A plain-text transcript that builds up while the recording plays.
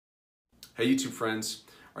Hey YouTube friends,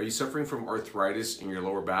 are you suffering from arthritis in your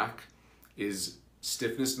lower back? Is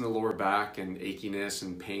stiffness in the lower back and achiness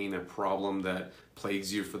and pain a problem that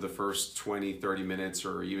plagues you for the first 20-30 minutes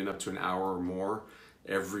or even up to an hour or more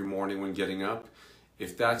every morning when getting up?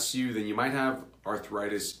 If that's you, then you might have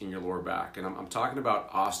arthritis in your lower back. And I'm talking about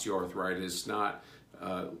osteoarthritis, not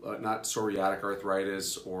psoriatic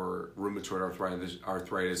arthritis or rheumatoid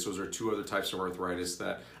arthritis. Those are two other types of arthritis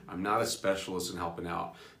that I'm not a specialist in helping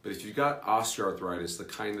out. But if you've got osteoarthritis, the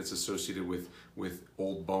kind that's associated with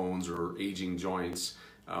old bones or aging joints,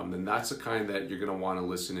 then that's the kind that you're going to want to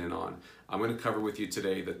listen in on. I'm going to cover with you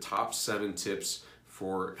today the top 7 tips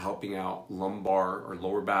for helping out lumbar or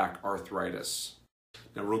lower back arthritis.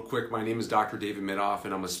 Now, real quick, my name is Dr. David Midoff,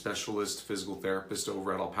 and I'm a specialist physical therapist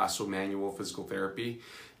over at Paso Manual Physical Therapy,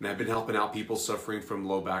 and I've been helping out people suffering from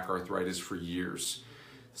low back arthritis for years.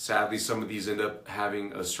 Sadly, some of these end up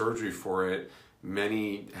having a surgery for it.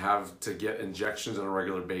 Many have to get injections on a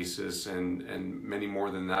regular basis, and many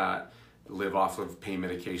more than that live off of pain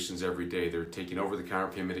medications every day. They're taking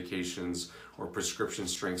over-the-counter pain medications or prescription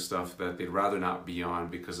strength stuff that they'd rather not be on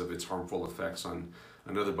because of its harmful effects on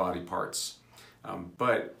other body parts.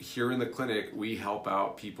 But here in the clinic, we help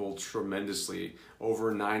out people tremendously.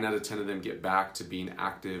 Over 9 out of 10 of them get back to being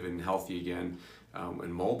active and healthy again,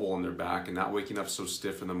 and mobile in their back and not waking up so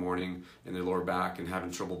stiff in the morning in their lower back and having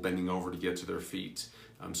trouble bending over to get to their feet.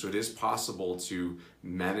 So it is possible to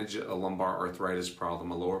manage a lumbar arthritis problem,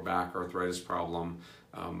 a lower back arthritis problem,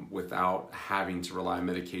 without having to rely on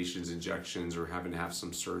medications, injections, or having to have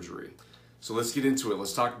some surgery. So let's get into it.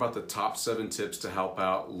 Let's talk about the top 7 tips to help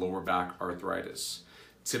out lower back arthritis.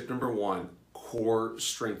 Tip number 1, core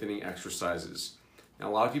strengthening exercises. Now,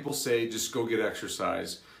 a lot of people say just go get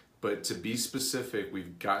exercise, but to be specific,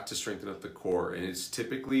 we've got to strengthen up the core, and it's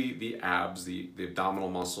typically the abs, the abdominal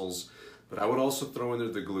muscles, but I would also throw in there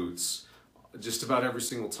the glutes. Just about every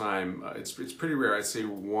single time, it's pretty rare. I'd say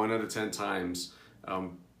 1 out of 10 times,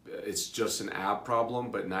 it's just an ab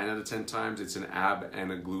problem, but 9 out of 10 times it's an ab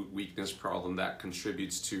and a glute weakness problem that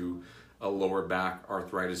contributes to a lower back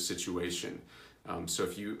arthritis situation. So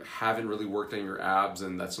if you haven't really worked on your abs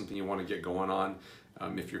and that's something you want to get going on,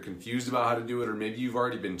 if you're confused about how to do it, or maybe you've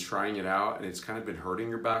already been trying it out and it's kind of been hurting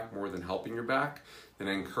your back more than helping your back, then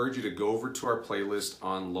I encourage you to go over to our playlist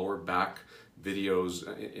on lower back videos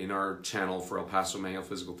in our channel for El Paso Manual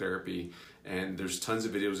Physical Therapy, and there's tons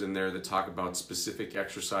of videos in there that talk about specific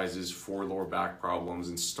exercises for lower back problems,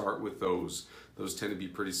 and start with those. Those tend to be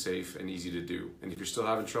pretty safe and easy to do. And if you're still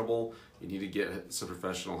having trouble, you need to get some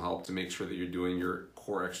professional help to make sure that you're doing your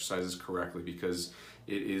core exercises correctly, because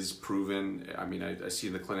it is proven. I mean, I see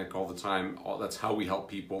in the clinic all the time, that's how we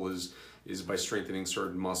help people is by strengthening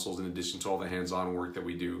certain muscles in addition to all the hands-on work that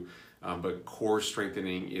we do. But core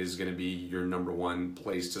strengthening is going to be your number 1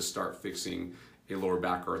 place to start fixing a lower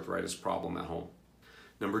back arthritis problem at home.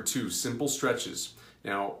 Number 2, simple stretches.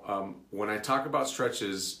 Now, when I talk about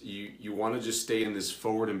stretches, you want to just stay in this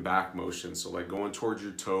forward and back motion. So like going towards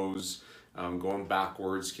your toes, going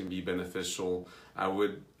backwards can be beneficial.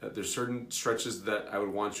 There's certain stretches that I would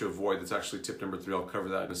want you to avoid. That's actually tip number 3. I'll cover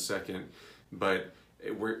that in a second. But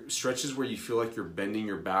stretches where you feel like you're bending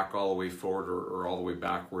your back all the way forward or all the way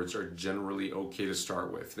backwards are generally okay to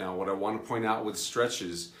start with. Now, what I want to point out with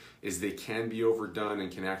stretches is they can be overdone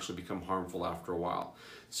and can actually become harmful after a while.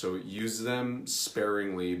 So use them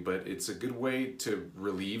sparingly, but it's a good way to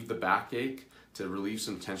relieve the backache, to relieve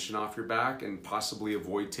some tension off your back, and possibly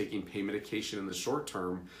avoid taking pain medication in the short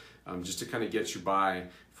term, just to kind of get you by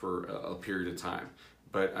for a period of time.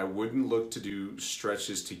 But I wouldn't look to do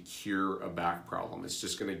stretches to cure a back problem. It's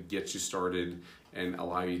just going to get you started and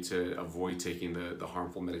allow you to avoid taking the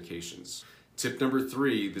harmful medications. Tip number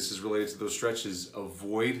 3, this is related to those stretches,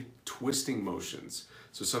 avoid twisting motions.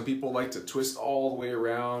 So some people like to twist all the way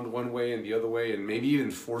around one way and the other way, and maybe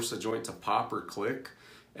even force a joint to pop or click,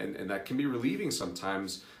 and that can be relieving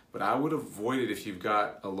sometimes, but I would avoid it if you've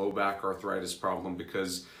got a low back arthritis problem,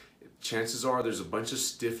 because chances are there's a bunch of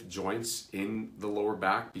stiff joints in the lower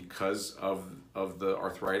back because of the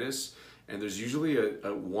arthritis, and there's usually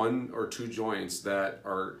a 1 or 2 joints that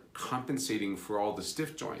are compensating for all the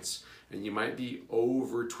stiff joints, and you might be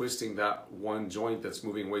over twisting that one joint that's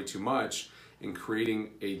moving way too much and creating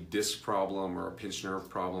a disc problem or a pinched nerve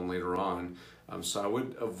problem later on. So I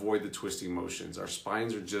would avoid the twisting motions. Our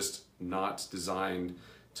spines are just not designed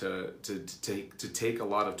to take a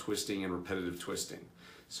lot of twisting and repetitive twisting.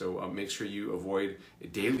 So make sure you avoid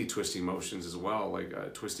daily twisting motions as well,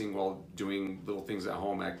 like twisting while doing little things at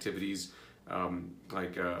home, activities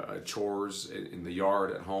like chores in the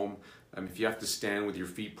yard at home. If you have to stand with your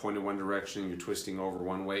feet pointed one direction and you're twisting over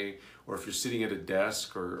one way, or if you're sitting at a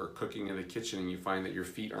desk or cooking in the kitchen and you find that your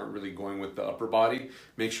feet aren't really going with the upper body,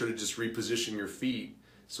 make sure to just reposition your feet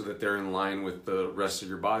so that they're in line with the rest of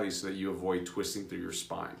your body so that you avoid twisting through your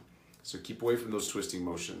spine. So keep away from those twisting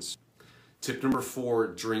motions. Tip number 4,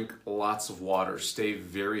 drink lots of water. Stay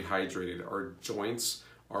very hydrated. Our joints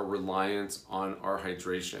are reliant on our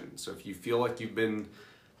hydration. So if you feel like you've been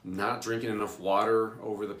not drinking enough water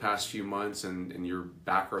over the past few months and your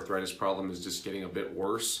back arthritis problem is just getting a bit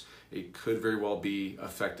worse, it could very well be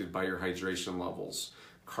affected by your hydration levels.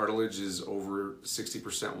 Cartilage is over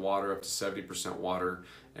 60% water, up to 70% water,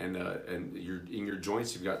 and in your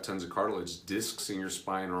joints you've got tons of cartilage. Discs in your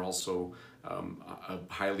spine are also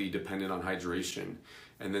highly dependent on hydration.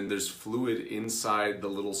 And then there's fluid inside the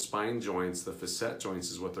little spine joints, the facet joints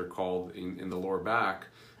is what they're called in the lower back,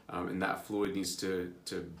 and that fluid needs to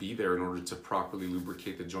be there in order to properly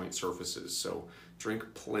lubricate the joint surfaces. So drink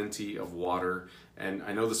plenty of water. And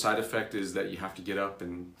I know the side effect is that you have to get up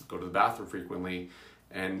and go to the bathroom frequently.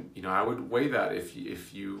 And I would weigh that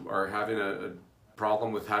if you are having a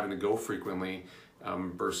problem with having to go frequently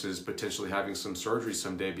versus potentially having some surgery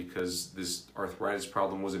someday because this arthritis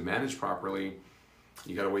problem wasn't managed properly.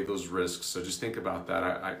 You got to weigh those risks. So just think about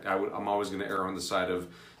that. I'm always going to err on the side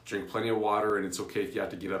of drink plenty of water, and it's okay if you have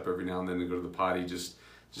to get up every now and then to go to the potty. Just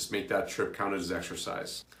make that trip count as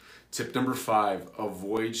exercise. Tip number 5,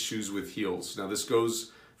 avoid shoes with heels. Now this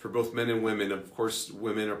goes for both men and women. Of course,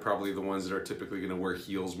 women are probably the ones that are typically going to wear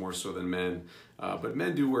heels more so than men. But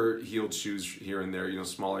men do wear heeled shoes here and there,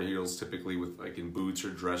 smaller heels typically with like in boots or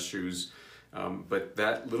dress shoes. But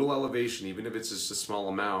that little elevation, even if it's just a small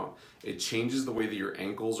amount, it changes the way that your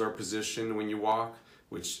ankles are positioned when you walk,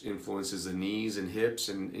 which influences the knees and hips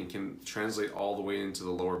and can translate all the way into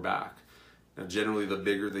the lower back. Now, generally, the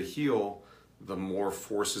bigger the heel, the more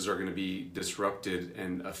forces are going to be disrupted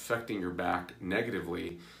and affecting your back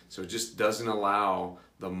negatively. So it just doesn't allow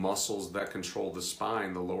the muscles that control the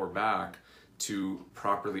spine, the lower back, to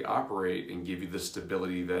properly operate and give you the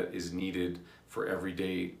stability that is needed for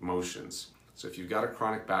everyday motions. So if you've got a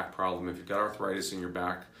chronic back problem, if you've got arthritis in your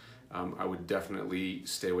back, I would definitely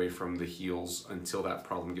stay away from the heels until that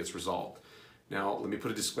problem gets resolved. Now, let me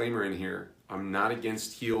put a disclaimer in here. I'm not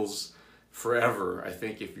against heels forever. I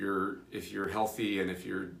think if you're healthy and if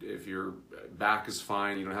your back is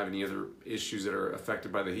fine, you don't have any other issues that are affected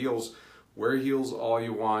by the heels, wear heels all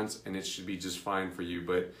you want and it should be just fine for you.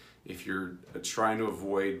 But if you're trying to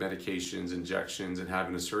avoid medications, injections, and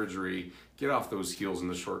having a surgery, get off those heels in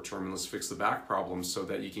the short term and let's fix the back problem so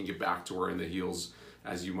that you can get back to wearing the heels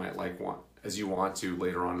as you want to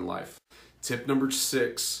later on in life. Tip number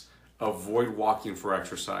 6, avoid walking for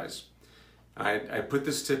exercise. I put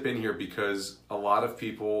this tip in here because a lot of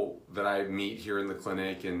people that I meet here in the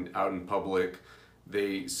clinic and out in public,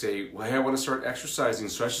 they say, well, hey, I want to start exercising,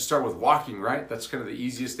 so I should start with walking, right? That's kind of the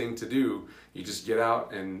easiest thing to do. You just get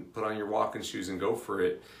out and put on your walking shoes and go for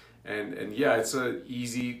it. And yeah, it's an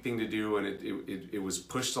easy thing to do, and it was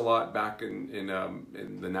pushed a lot back in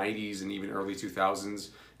the 90s and even early 2000s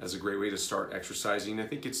as a great way to start exercising. I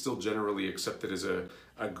think it's still generally accepted as a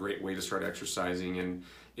great way to start exercising. And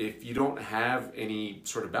if you don't have any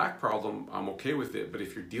sort of back problem, I'm okay with it. But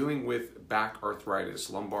if you're dealing with back arthritis,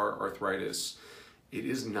 lumbar arthritis, it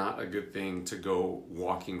is not a good thing to go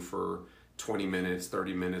walking for 20 minutes,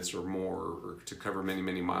 30 minutes or more, or to cover many,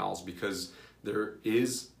 many miles, because there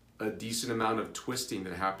is a decent amount of twisting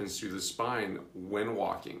that happens through the spine when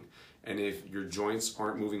walking. And if your joints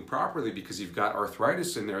aren't moving properly because you've got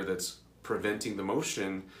arthritis in there that's preventing the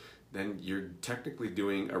motion, then you're technically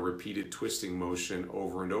doing a repeated twisting motion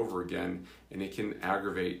over and over again, and it can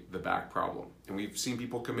aggravate the back problem. And we've seen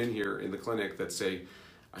people come in here in the clinic that say,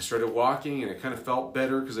 I started walking and it kind of felt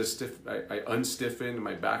better because I unstiffened and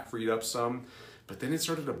my back freed up some, but then it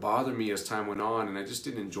started to bother me as time went on and I just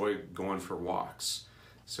didn't enjoy going for walks.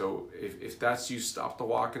 So if that's you, stop the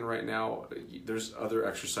walking right now. There's other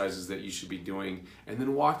exercises that you should be doing. And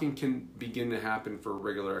then walking can begin to happen for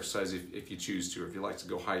regular exercise if you choose to. If you like to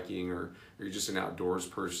go hiking or you're just an outdoors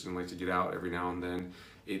person and like to get out every now and then,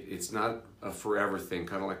 it's not a forever thing,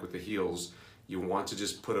 kind of like with the heels. You want to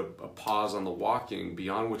just put a pause on the walking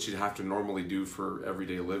beyond what you'd have to normally do for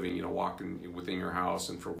everyday living, walking within your house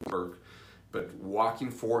and for work. But walking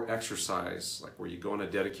for exercise, like where you go on a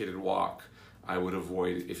dedicated walk, I would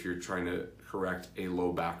avoid if you're trying to correct a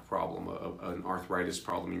low back problem, an arthritis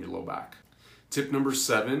problem in your low back. Tip number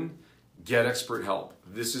 7, get expert help.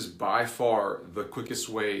 This is by far the quickest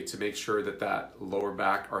way to make sure that lower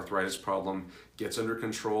back arthritis problem gets under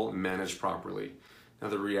control and managed properly. Now,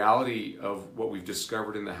 the reality of what we've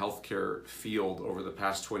discovered in the healthcare field over the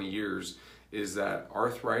past 20 years is that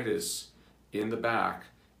arthritis in the back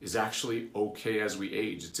is actually okay as we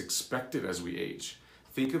age. It's expected as we age.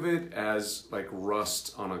 Think of it as like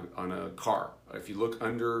rust on a car. If you look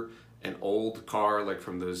under an old car, like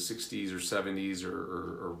from the 60s or 70s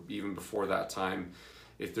or even before that time,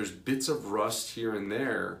 if there's bits of rust here and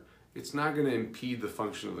there, it's not going to impede the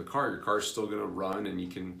function of the car. Your car's still going to run and you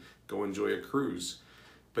can go enjoy a cruise.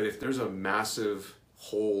 But if there's a massive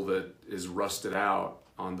hole that is rusted out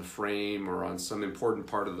on the frame or on some important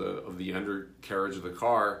part of the undercarriage of the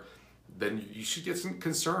car, then you should get some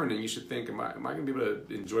concern and you should think, am I going to be able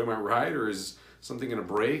to enjoy my ride, or is something going to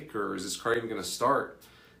break, or is this car even going to start?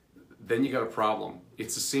 Then you got a problem.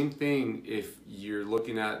 It's the same thing if you're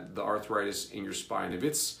looking at the arthritis in your spine. If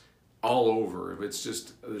it's all over, if it's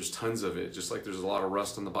just, there's tons of it, just like there's a lot of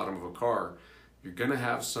rust on the bottom of a car, you're going to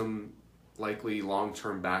have some likely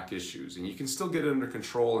long-term back issues, and you can still get it under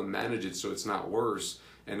control and manage it so it's not worse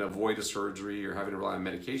and avoid a surgery or having to rely on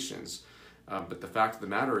medications. But the fact of the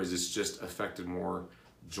matter is it's just affected more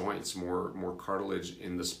joints, more cartilage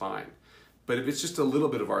in the spine. But if it's just a little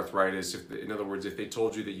bit of arthritis, in other words, if they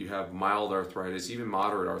told you that you have mild arthritis, even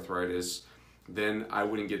moderate arthritis, then I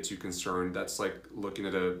wouldn't get too concerned. That's like looking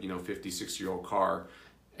at a 56-year-old car,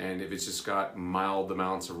 and if it's just got mild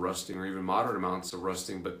amounts of rusting or even moderate amounts of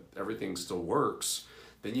rusting, but everything still works,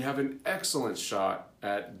 then you have an excellent shot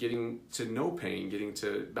at getting to no pain, getting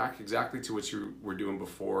to back exactly to what you were doing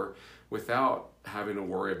before without having to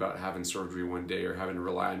worry about having surgery one day or having to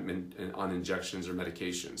rely on injections or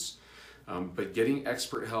medications. But getting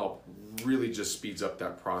expert help really just speeds up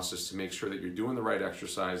that process to make sure that you're doing the right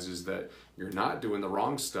exercises, that you're not doing the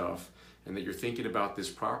wrong stuff, and that you're thinking about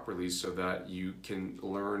this properly so that you can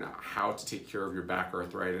learn how to take care of your back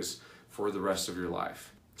arthritis for the rest of your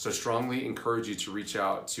life. So I strongly encourage you to reach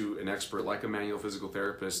out to an expert like a manual physical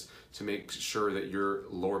therapist to make sure that your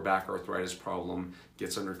lower back arthritis problem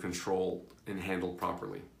gets under control and handled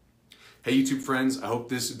properly. Hey YouTube friends, I hope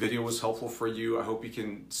this video was helpful for you. I hope you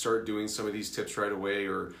can start doing some of these tips right away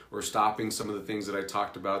or stopping some of the things that I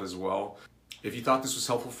talked about as well. If you thought this was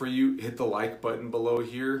helpful for you, hit the like button below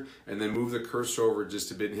here and then move the cursor over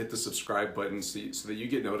just a bit and hit the subscribe button so that you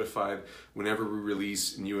get notified whenever we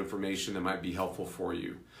release new information that might be helpful for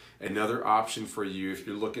you. Another option for you, if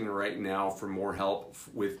you're looking right now for more help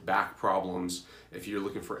with back problems, if you're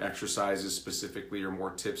looking for exercises specifically or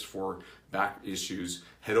more tips for back issues,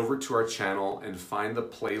 head over to our channel and find the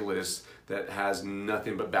playlist that has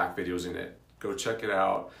nothing but back videos in it. Go check it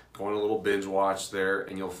out, go on a little binge watch there,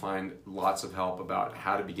 and you'll find lots of help about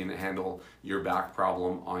how to begin to handle your back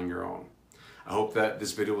problem on your own. I hope that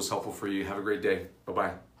this video was helpful for you. Have a great day.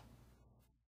 Bye-bye.